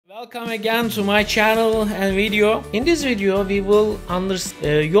Welcome again to my channel and video. In this video we will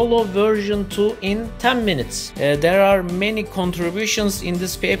understand YOLO version 2 in 10 minutes. There are many contributions in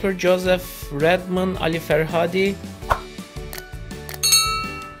this paper: Joseph, Redmon, Ali Farhadi.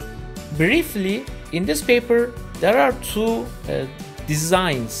 Briefly, in this paper there are two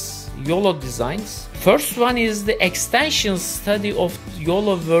designs, YOLO designs. First one is the extension study of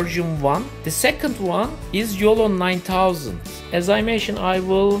YOLO version 1. The second one is YOLO 9000. As I mentioned, I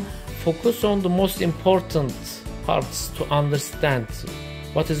will focus on the most important parts to understand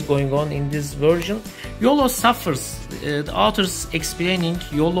what is going on in this version. YOLO suffers, the authors explaining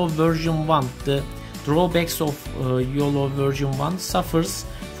YOLO version 1, the drawbacks of YOLO version 1 suffers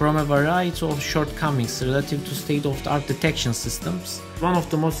from a variety of shortcomings relative to state-of-the-art detection systems. One of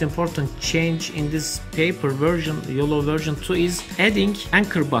the most important change in this paper version, YOLO version 2, is adding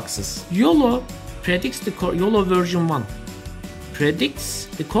anchor boxes. YOLO predicts YOLO version 1 predicts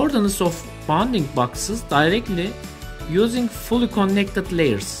the coordinates of bounding boxes directly using fully connected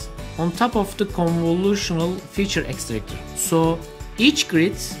layers on top of the convolutional feature extractor. So each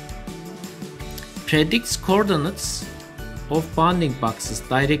grid predicts coordinates of bounding boxes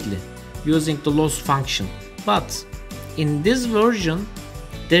directly using the loss function. But in this version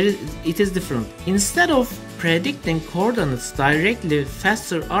it is different. Instead of predicting coordinates directly,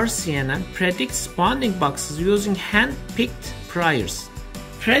 Faster RCNN predicts bounding boxes using hand-picked priors.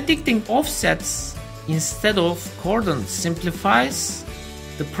 Predicting offsets instead of coordinates simplifies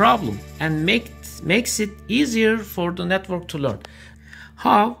the problem and makes it easier for the network to learn.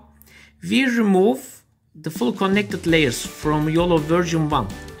 How? We remove the full connected layers from YOLO version 1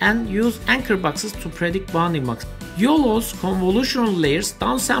 and use anchor boxes to predict bounding boxes. YOLO's convolutional layers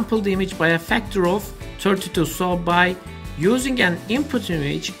downsample the image by a factor of 32. So by using an input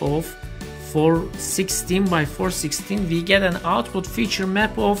image of 416 by 416, we get an output feature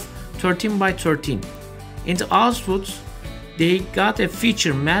map of 13 by 13. In the output, they got a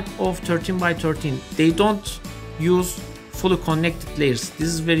feature map of 13 by 13. They don't use fully connected layers. This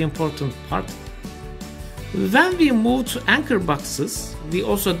is very important part. When we move to anchor boxes, we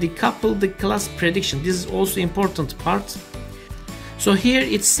also decouple the class prediction. This is also important part. So here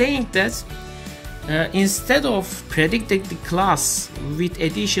it's saying that instead of predicting the class with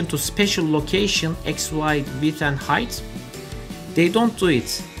addition to special location, x, y, width and height, they don't do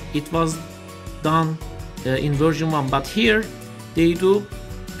it. It was done in version 1, but here they do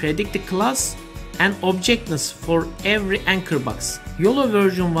predict the class and objectness for every anchor box. YOLO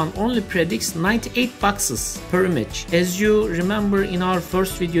version 1 only predicts 98 boxes per image. As you remember in our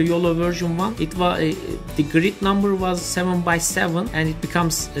first video, YOLO version 1, it was the grid number was 7 by 7 and it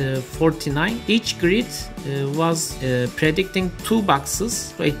becomes 49. Each grid was predicting 2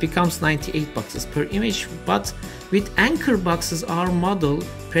 boxes, so it becomes 98 boxes per image. But with anchor boxes, our model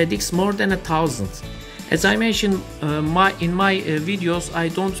predicts more than 1,000. As I mentioned in my videos, I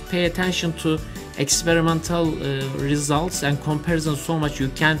don't pay attention to experimental results and comparison so much. You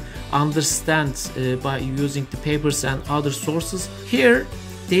can understand by using the papers and other sources. Here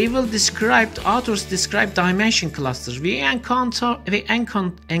they will describe, the authors describe dimension clusters. We encounter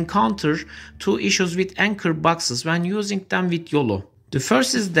two issues with anchor boxes when using them with YOLO. The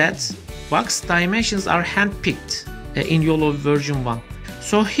first is that box dimensions are handpicked in YOLO version 1.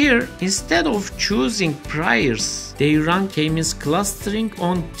 So here, instead of choosing priors, they run k-means clustering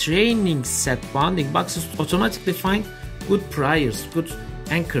on training set bounding boxes to automatically find good priors, good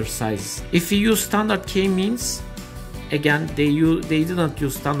anchor sizes. If we use standard k-means, again they didn't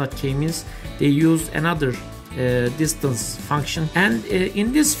use standard k-means, they used another distance function. And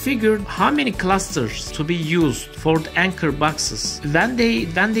in this figure, how many clusters to be used for the anchor boxes? When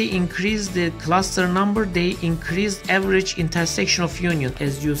they increase the cluster number, they increase average intersection of union.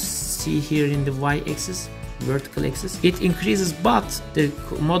 As you see here in the y-axis, vertical axis, it increases, but the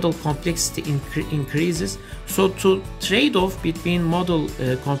model complexity increases. So to trade off between model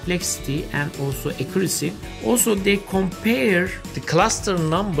complexity and also accuracy, also they compare the cluster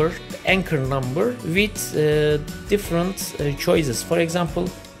number, the anchor number, with different choices. For example,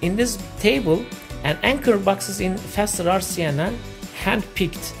 in this table, an anchor boxes in Faster RCNN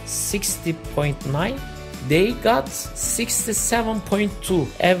handpicked 60.9. They got 67.2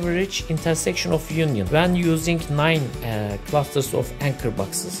 average intersection of union when using 9 clusters of anchor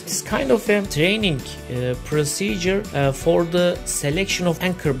boxes. It's kind of a training procedure for the selection of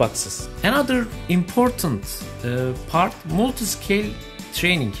anchor boxes. Another important part, multi-scale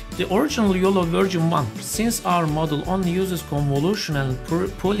training. The original YOLO version 1, since our model only uses convolutional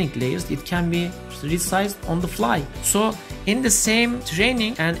and pooling layers, it can be resized on the fly. So in the same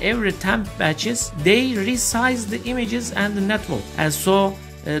training and every temp batches, they resize the images and the network. And so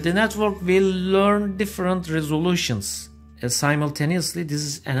the network will learn different resolutions simultaneously. This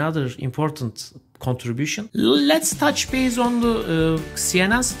is another important contribution. Let's touch base on the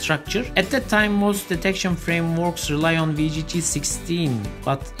CNN structure. At that time, most detection frameworks rely on VGT16,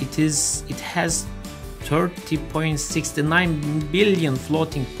 but it has 30.69 billion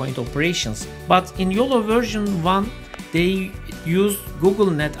floating point operations. But in YOLO version 1, they used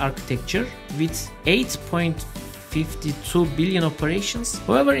Google Net architecture with 8.52 billion operations.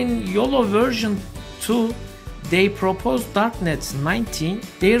 However, in YOLO version 2, they proposed Darknet 19.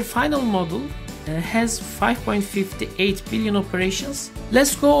 Their final model has 5.58 billion operations.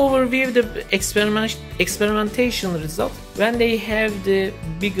 Let's go overview the experimentation result. When they have the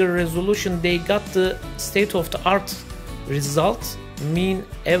bigger resolution, they got the state-of-the-art result, mean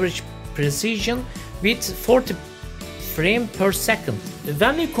average precision, with 40 frames per second.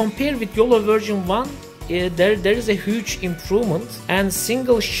 When we compare with YOLO version 1, there is a huge improvement, and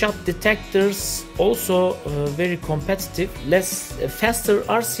single shot detectors also very competitive. Faster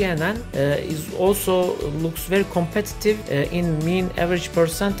RCNN is also looks very competitive in mean average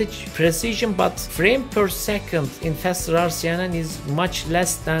percentage precision, but frame per second in Faster RCNN is much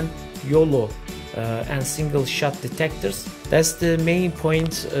less than YOLO and single shot detectors. That's the main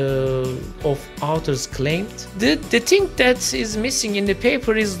point of authors claimed. The thing that is missing in the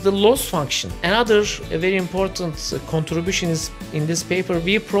paper is the loss function. Another very important contribution is in this paper.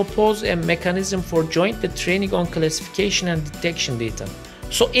 We propose a mechanism for joint training on classification and detection data.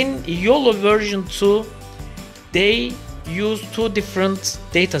 So in YOLO version 2, they use two different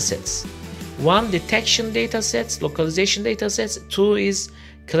data sets. One, detection data sets, localization data sets. Two is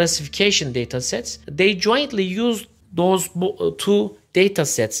classification data sets. They jointly used those two data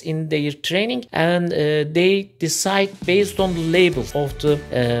sets in their training, and they decide based on the label of the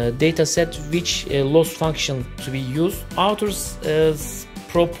data set which loss function to be used. Authors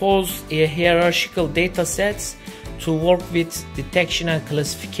propose a hierarchical data sets to work with detection and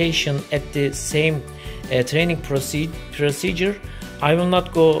classification at the same training procedure. I will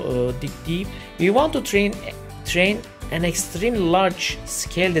not go deep. We want to train an extremely large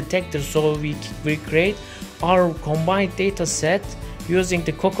scale detector, so we create our combined data set using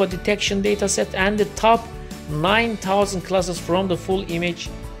the COCO detection data set and the top 9,000 classes from the full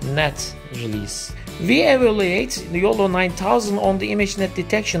ImageNet release. We evaluate the YOLO 9000 on the ImageNet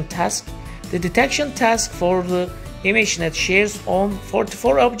detection task. The detection task for the ImageNet shares on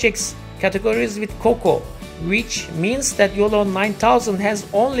 44 objects categories with COCO, which means that YOLO 9000 has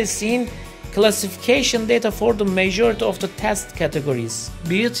only seen classification data for the majority of the test categories.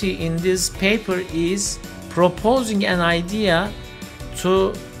 Beauty in this paper is proposing an idea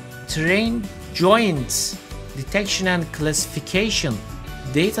to train joint detection and classification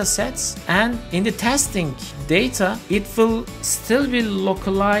data sets, and in the testing data it will still be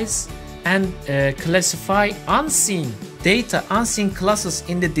localized and classify unseen data, unseen classes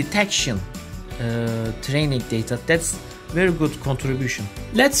in the detection training data. That's very good contribution.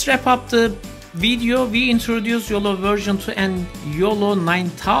 Let's wrap up the video. We introduced YOLO version 2 and YOLO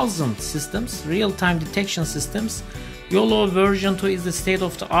 9000 systems, real-time detection systems. YOLO version 2 is the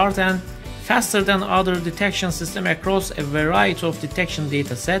state-of-the-art and faster than other detection systems across a variety of detection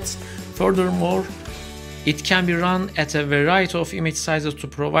data sets. Furthermore, it can be run at a variety of image sizes to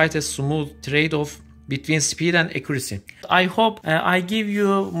provide a smooth trade-off between speed and accuracy. I hope I give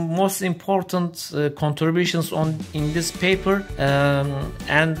you most important contributions in this paper,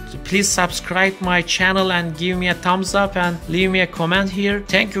 and please subscribe my channel and give me a thumbs up and leave me a comment here.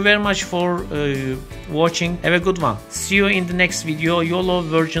 Thank you very much for watching. Have a good one. See you in the next video, YOLO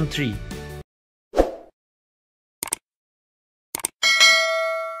version 3.